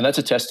 And that's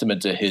a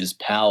testament to his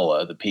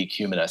power, the peak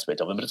human aspect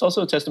of him. But it's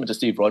also a testament to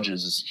Steve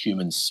Rogers'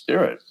 human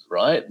spirit,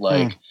 right?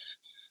 Like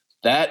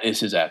that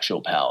is his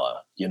actual power,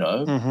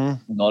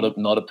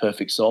 not a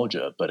perfect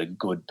soldier, but a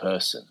good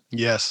person.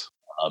 Yes.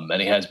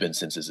 And he has been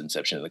since his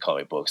inception in the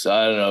comic books.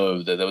 I don't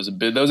know. There was a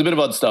bit of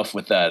odd stuff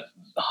with that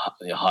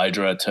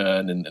Hydra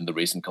turn in the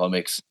recent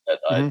comics that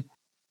I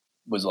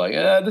was like,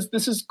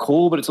 this is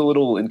cool, but it's a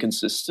little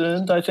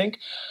inconsistent, I think.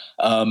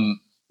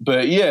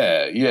 But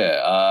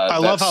I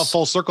love how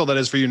full circle that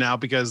is for you now,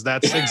 because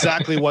that's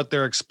exactly what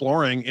they're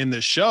exploring in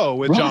this show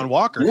with John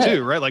Walker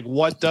too, right? Like,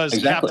 what does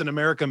Captain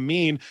America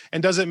mean,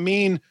 and does it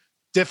mean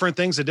different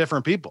things to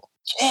different people?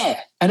 Yeah,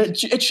 and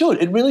it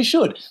should. It really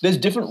should. There's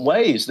different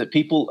ways that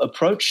people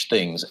approach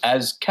things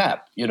as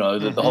Cap.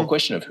 The whole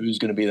question of who's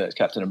going to be that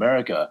Captain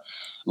America.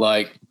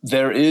 Like,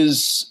 there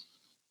is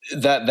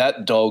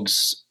that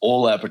dogs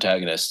all our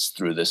protagonists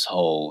through this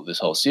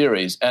whole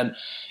series, and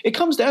it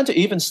comes down to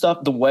even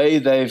stuff, the way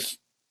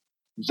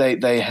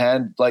they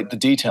hand like the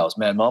details.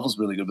 Man, Marvel's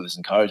really good with this,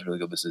 and Kari's really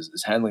good with this,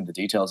 is handling the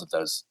details of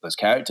those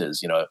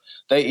characters.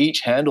 They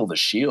each handle the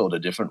shield a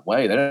different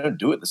way. They don't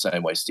do it the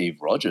same way Steve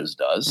Rogers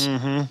does.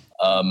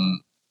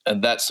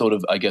 And that's sort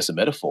of, I guess, a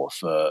metaphor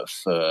for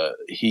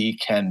he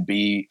can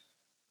be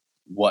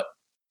what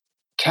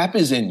Cap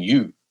is in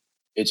you.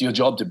 It's your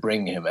job to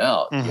bring him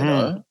out.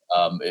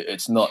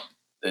 It's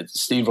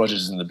Steve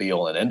Rogers isn't the be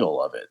all and end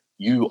all of it.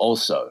 You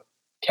also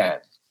can.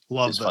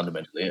 Love that.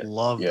 Fundamentally it.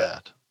 Love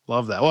that.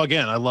 Well,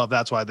 again, I love,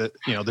 that's why the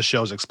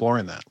show's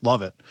exploring that.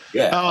 Love it.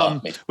 Yeah.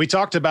 We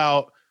talked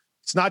about,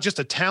 it's not just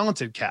a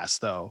talented cast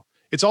though.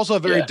 It's also a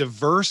very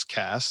diverse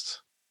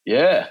cast.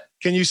 Yeah.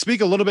 Can you speak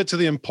a little bit to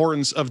the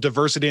importance of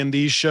diversity in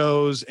these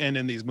shows and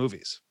in these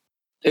movies?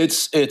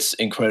 It's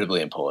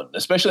incredibly important,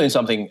 especially in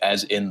something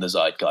as in the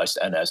zeitgeist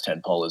and as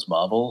tentpole as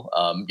Marvel.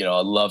 I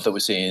love that we're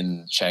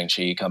seeing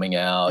Shang-Chi coming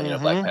out.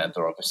 Black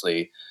Panther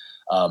obviously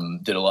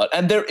did a lot.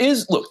 And there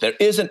is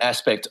an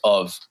aspect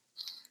of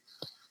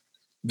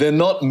they're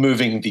not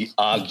moving the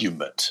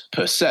argument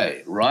per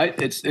se, right?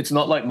 It's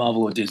not like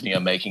Marvel or Disney are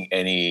making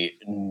any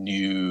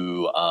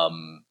new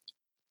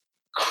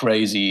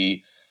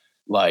crazy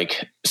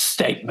like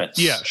statements.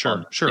 Yeah,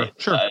 sure.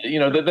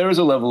 There is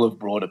a level of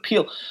broad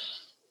appeal,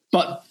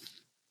 but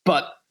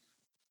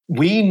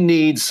we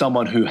need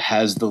someone who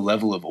has the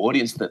level of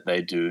audience that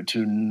they do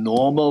to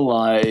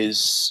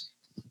normalize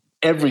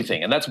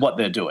everything, and that's what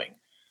they're doing.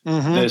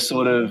 Mm-hmm. They're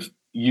sort of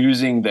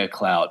using their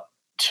clout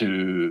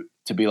to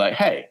be like,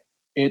 hey,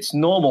 it's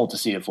normal to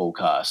see a full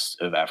cast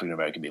of African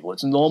American people.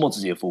 It's normal to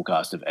see a full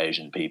cast of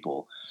Asian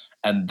people,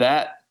 and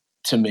that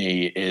to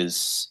me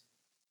is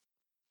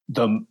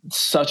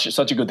such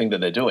a good thing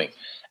that they're doing.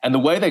 And the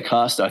way they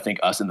cast, I think,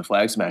 us in the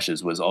Flag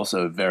Smashers was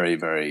also very,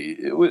 very.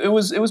 It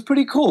was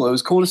pretty cool. It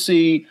was cool to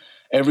see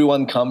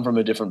everyone come from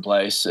a different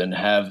place and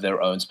have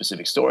their own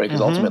specific story, because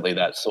ultimately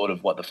that's sort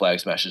of what the Flag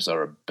Smashers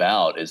are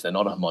about. Is they're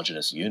not a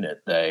homogenous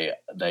unit.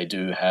 They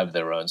do have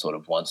their own sort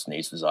of wants,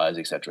 needs, desires,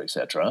 et cetera,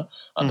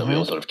 that we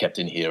all sort of kept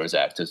in here as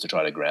actors to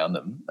try to ground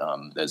them.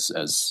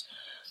 As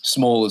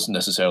small as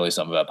necessarily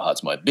some of our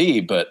parts might be,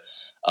 but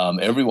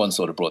everyone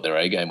sort of brought their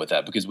A game with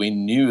that, because we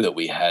knew that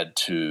we had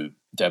to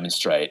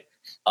demonstrate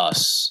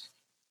us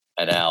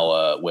and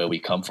our where we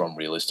come from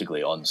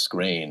realistically on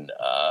screen,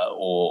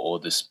 or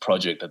this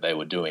project that they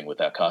were doing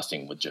with our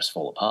casting would just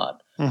fall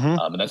apart.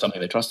 And that's something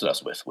they trusted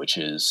us with, which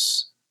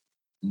is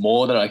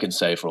more than I can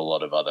say for a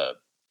lot of other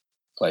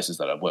places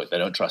that I've worked. They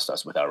don't trust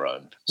us with our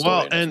own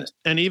story. Well,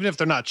 and even if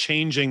they're not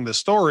changing the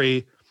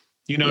story,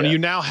 you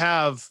now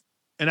have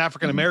an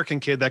African-American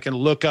kid that can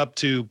look up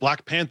to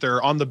Black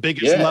Panther on the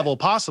biggest level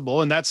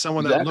possible. And that's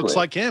someone that looks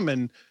like him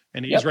and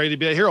he's ready to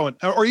be a hero.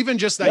 Or even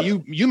just that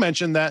you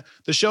mentioned that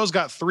the show's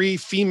got 3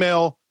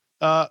 female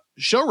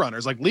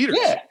showrunners, like leaders.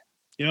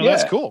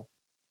 That's cool.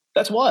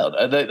 That's wild.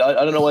 I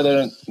don't know why they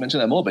don't mention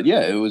that more, but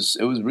it was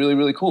really,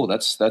 really cool.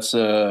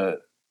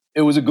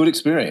 It was a good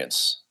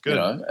experience,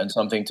 and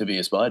something to be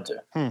aspired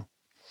to.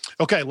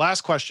 Okay.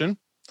 Last question.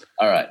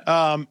 All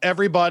right.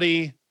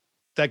 Everybody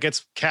that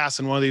gets cast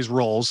in one of these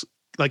roles,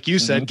 like you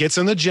said, gets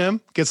in the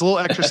gym, gets a little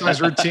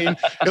exercise routine.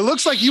 It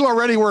looks like you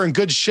already were in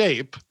good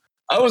shape.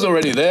 I was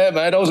already there,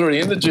 man. I was already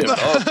in the gym.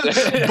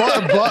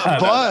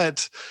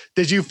 But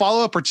did you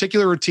follow a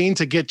particular routine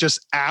to get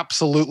just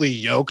absolutely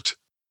yoked?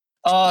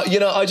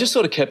 I just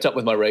sort of kept up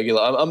with my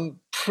regular. I'm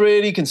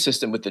pretty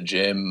consistent with the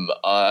gym.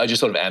 I just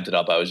sort of amped it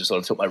up. I was just sort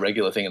of took my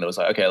regular thing and I was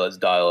like, okay, let's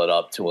dial it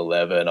up to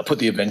 11. I put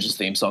the Avengers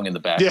theme song in the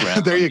background. Yeah,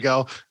 there you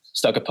go.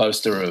 Stuck a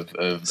poster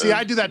of See,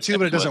 I do that too,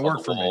 but it doesn't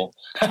work for me.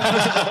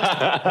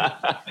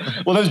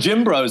 Well, those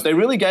gym bros,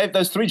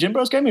 those 3 gym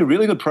bros gave me a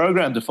really good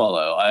program to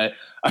follow.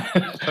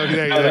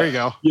 There you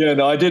go. Yeah,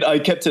 no, I did. I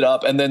kept it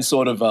up. And then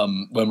sort of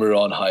when we were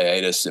on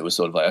hiatus, it was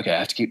sort of like, okay, I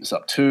have to keep this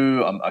up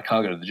too. I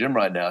can't go to the gym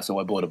right now. So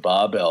I bought a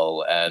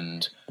barbell,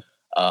 and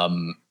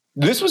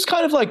this was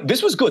kind of like,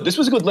 this was good. This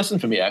was a good lesson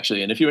for me,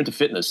 actually. And if you're into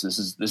fitness, this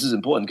is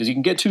important, because you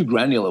can get too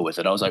granular with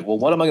it. I was like, well,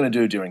 what am I going to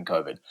do during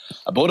COVID?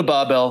 I bought a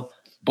barbell,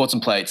 bought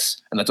some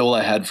plates, and that's all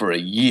I had for a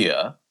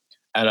year.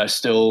 And I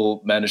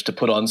still managed to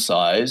put on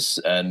size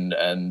and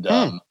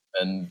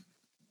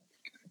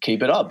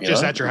keep it up.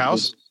 Just at your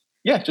house?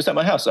 Yeah, just at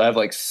my house. I have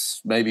like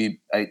maybe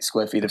 8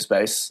 square feet of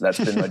space. That's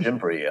been my gym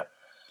for a year.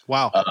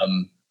 Wow.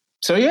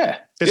 So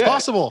it's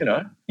possible.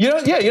 You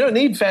don't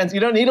need fancy.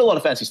 You don't need a lot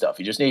of fancy stuff.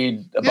 You just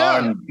need a bar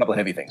and a couple of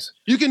heavy things.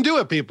 You can do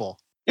it, people.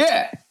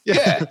 Yeah.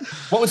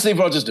 What would Steve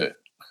Rogers do?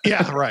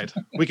 Yeah, right.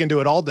 We can do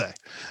it all day.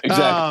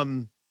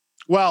 Exactly.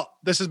 Well,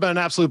 this has been an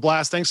absolute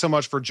blast. Thanks so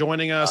much for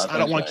joining us. I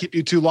don't want to keep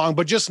you too long,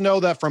 but just know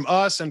that from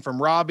us and from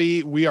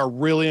Robbie, we are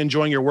really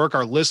enjoying your work.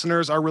 Our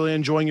listeners are really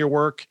enjoying your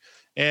work.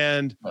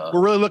 And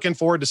we're really looking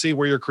forward to see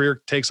where your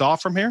career takes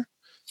off from here.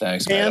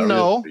 Thanks, man. And I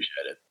really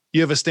appreciate it.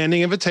 You have a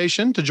standing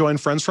invitation to join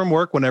Friends from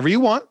Work whenever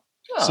you want.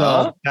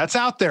 So that's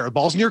out there. The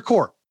ball's in your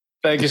court.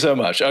 Thank you so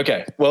much.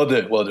 Okay. Will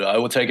do. I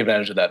will take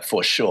advantage of that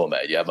for sure,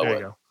 mate. Yeah, my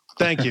word.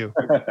 Thank you.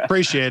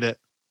 Appreciate it.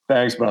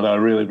 Thanks, brother. I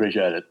really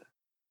appreciate it.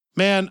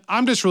 Man,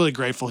 I'm just really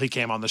grateful he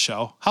came on the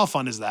show. How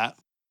fun is that?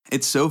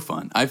 It's so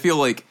fun. I feel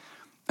like,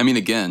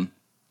 again,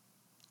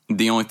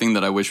 the only thing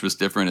that I wish was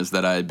different is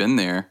that I had been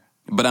there,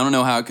 but I don't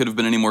know how it could have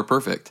been any more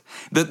perfect.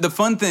 The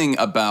fun thing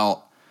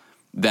about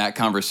that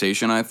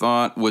conversation, I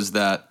thought, was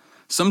that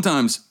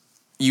sometimes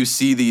you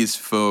see these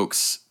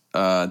folks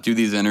do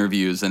these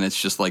interviews and it's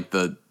just like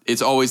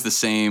it's always the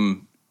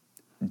same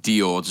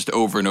deal just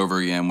over and over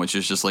again, which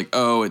is just like,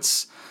 oh,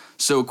 it's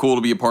so cool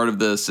to be a part of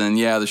this, and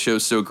yeah, the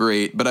show's so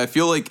great. But I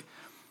feel like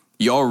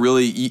y'all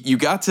really you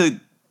got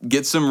to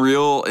get some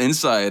real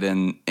insight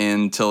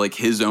into like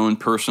his own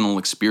personal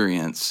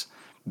experience,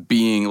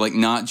 being like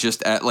not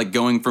just at like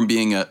going from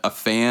being a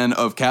fan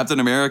of Captain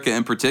America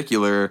in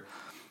particular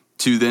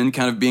to then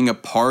kind of being a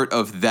part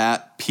of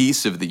that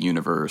piece of the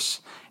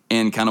universe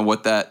and kind of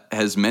what that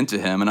has meant to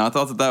him. And I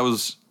thought that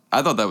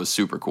was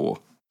super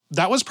cool.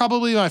 That was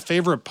probably my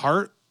favorite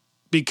part,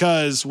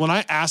 because when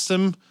I asked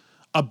him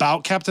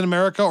about Captain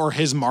America or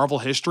his Marvel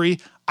history,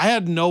 I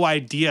had no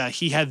idea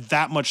he had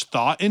that much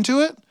thought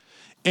into it.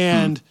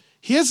 And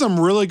he had some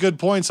really good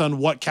points on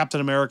what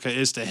Captain America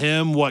is to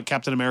him, what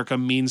Captain America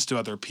means to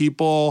other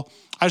people.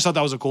 I just thought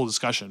that was a cool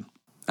discussion.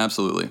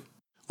 Absolutely.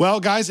 Well,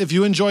 guys, if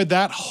you enjoyed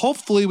that,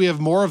 hopefully we have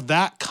more of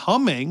that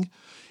coming.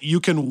 You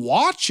can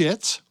watch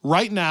it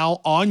right now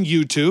on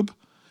YouTube.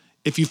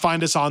 If you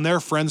find us on there,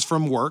 Friends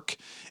from Work.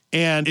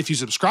 And if you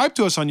subscribe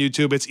to us on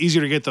YouTube, it's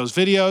easier to get those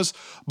videos.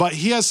 But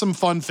he has some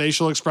fun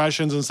facial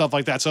expressions and stuff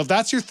like that. So if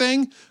that's your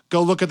thing,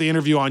 go look at the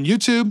interview on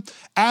YouTube.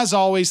 As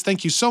always,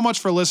 thank you so much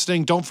for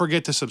listening. Don't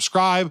forget to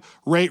subscribe,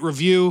 rate,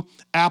 review,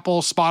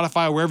 Apple,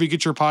 Spotify, wherever you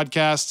get your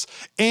podcasts.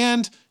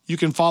 And you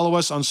can follow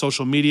us on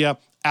social media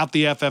at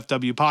the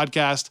FFW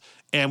Podcast.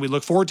 And we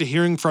look forward to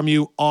hearing from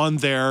you on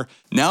there.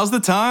 Now's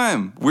the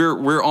time.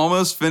 We're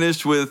almost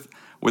finished with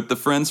the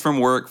Friends from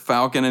Work,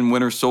 Falcon and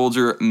Winter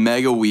Soldier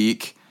Mega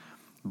Week.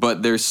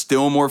 But there's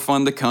still more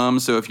fun to come.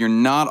 So if you're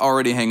not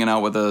already hanging out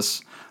with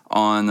us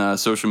on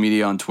social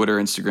media, on Twitter,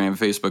 Instagram,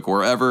 Facebook,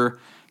 wherever,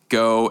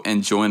 go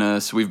and join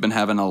us. We've been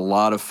having a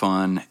lot of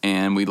fun,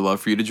 and we'd love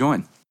for you to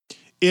join.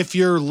 If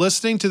you're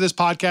listening to this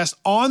podcast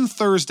on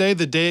Thursday,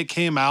 the day it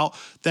came out,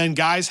 then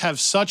guys, have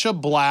such a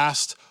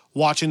blast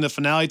watching the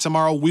finale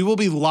tomorrow. We will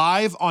be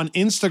live on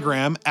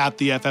Instagram at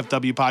the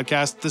FFW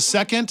Podcast the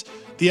second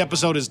the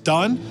episode is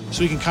done,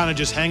 so we can kind of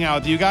just hang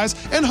out with you guys.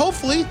 And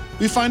hopefully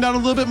we find out a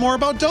little bit more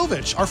about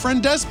Dovich, our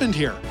friend Desmond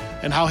here,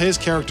 and how his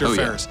character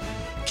fares.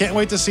 Yeah. Can't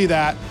wait to see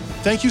that.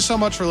 Thank you so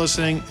much for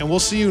listening, and we'll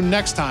see you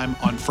next time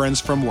on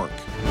Friends from Work.